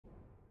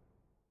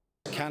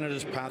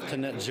Canada's path to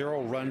net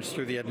zero runs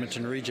through the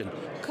Edmonton region.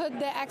 Could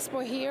the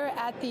expo here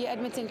at the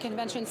Edmonton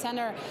Convention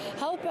Centre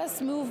help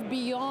us move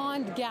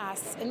beyond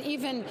gas and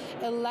even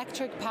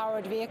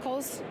electric-powered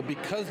vehicles?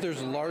 Because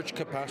there's large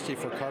capacity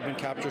for carbon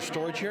capture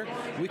storage here,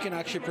 we can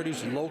actually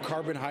produce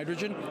low-carbon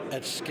hydrogen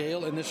at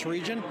scale in this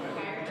region,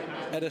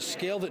 at a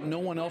scale that no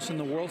one else in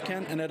the world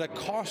can, and at a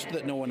cost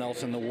that no one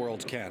else in the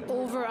world can.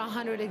 Over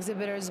 100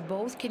 exhibitors,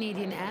 both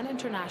Canadian and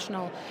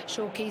international,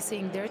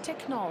 showcasing their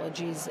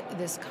technologies.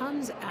 This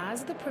comes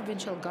as the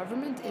provincial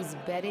government is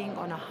betting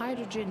on a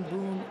hydrogen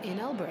boom in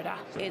Alberta.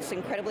 It's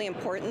incredibly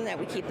important that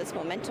we keep this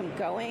momentum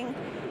going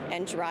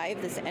and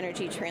drive this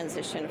energy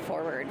transition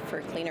forward for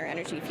a cleaner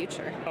energy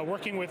future.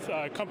 Working with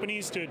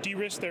companies to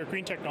de-risk their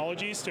green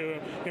technologies to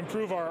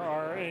improve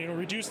our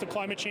reduce the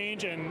climate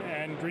change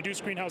and reduce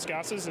greenhouse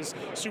gases is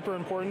super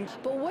important.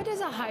 But what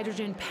does a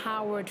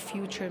hydrogen-powered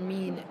future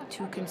mean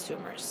to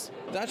consumers?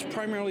 That's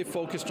primarily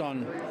focused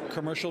on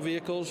commercial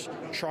vehicles,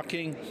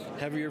 trucking,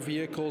 heavier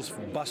vehicles,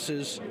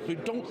 buses. We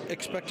don't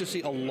expect to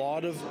see a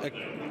lot of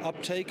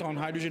uptake on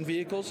hydrogen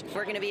vehicles.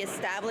 We're going to be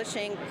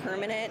establishing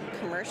permanent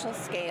commercial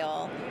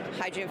scale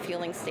hydrogen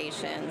fueling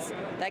stations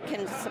that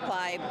can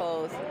supply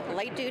both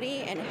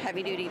light-duty and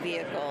heavy-duty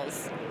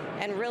vehicles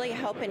and really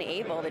help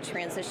enable the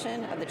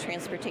transition of the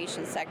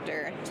transportation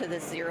sector to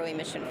this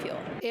zero-emission fuel.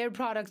 Air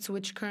Products,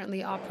 which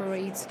currently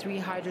operates 3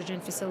 hydrogen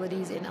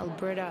facilities in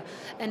Alberta,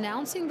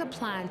 announcing the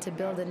plan to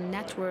build a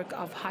network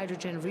of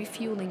hydrogen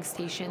refueling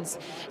stations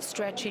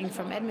stretching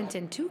from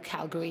Edmonton to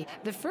Calgary.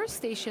 The first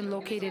station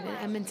located in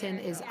Edmonton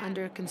is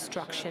under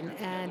construction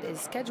and is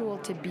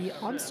scheduled to be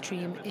on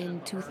stream in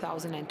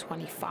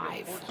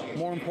 2025.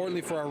 More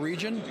importantly for our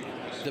region,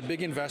 the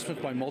big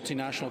investment by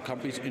multinational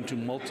companies into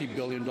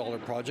multi-billion-dollar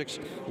projects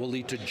will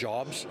lead to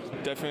jobs.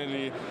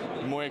 Definitely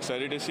more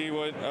excited to see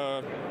what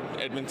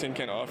Edmonton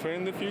can offer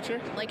in the future.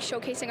 Like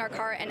showcasing our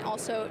car and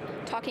also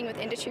talking with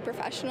industry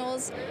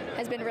professionals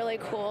has been really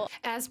cool.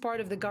 As part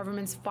of the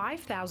government's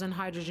 5,000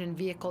 hydrogen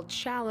vehicle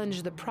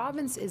challenge, the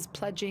province is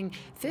pledging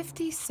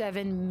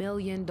 $57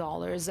 million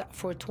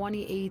for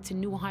 28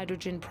 new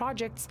hydrogen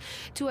projects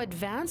to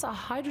advance a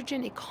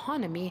hydrogen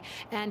economy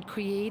and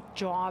create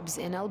jobs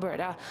in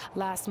Alberta.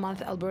 Last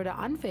month, Alberta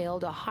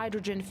unveiled a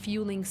hydrogen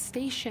fueling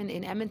station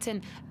in Edmonton,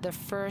 the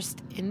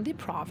first in the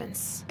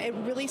province. It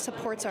really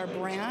supports our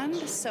brand,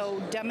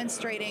 so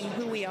demonstrating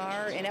who we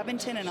are in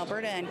Edmonton and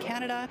Alberta and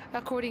Canada.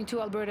 According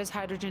to Alberta's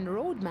hydrogen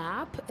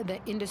roadmap, the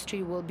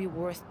industry will be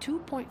worth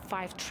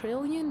 $2.5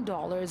 trillion,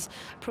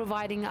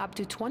 providing up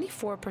to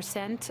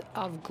 24%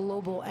 of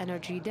global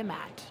energy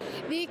demand.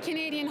 The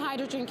Canadian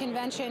Hydrogen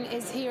Convention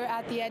is here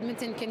at the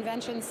Edmonton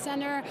Convention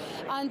Centre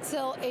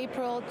until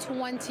April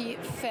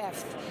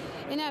 25th.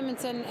 In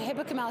Edmonton,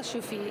 Hiba Kamal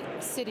Shufi,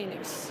 City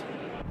News.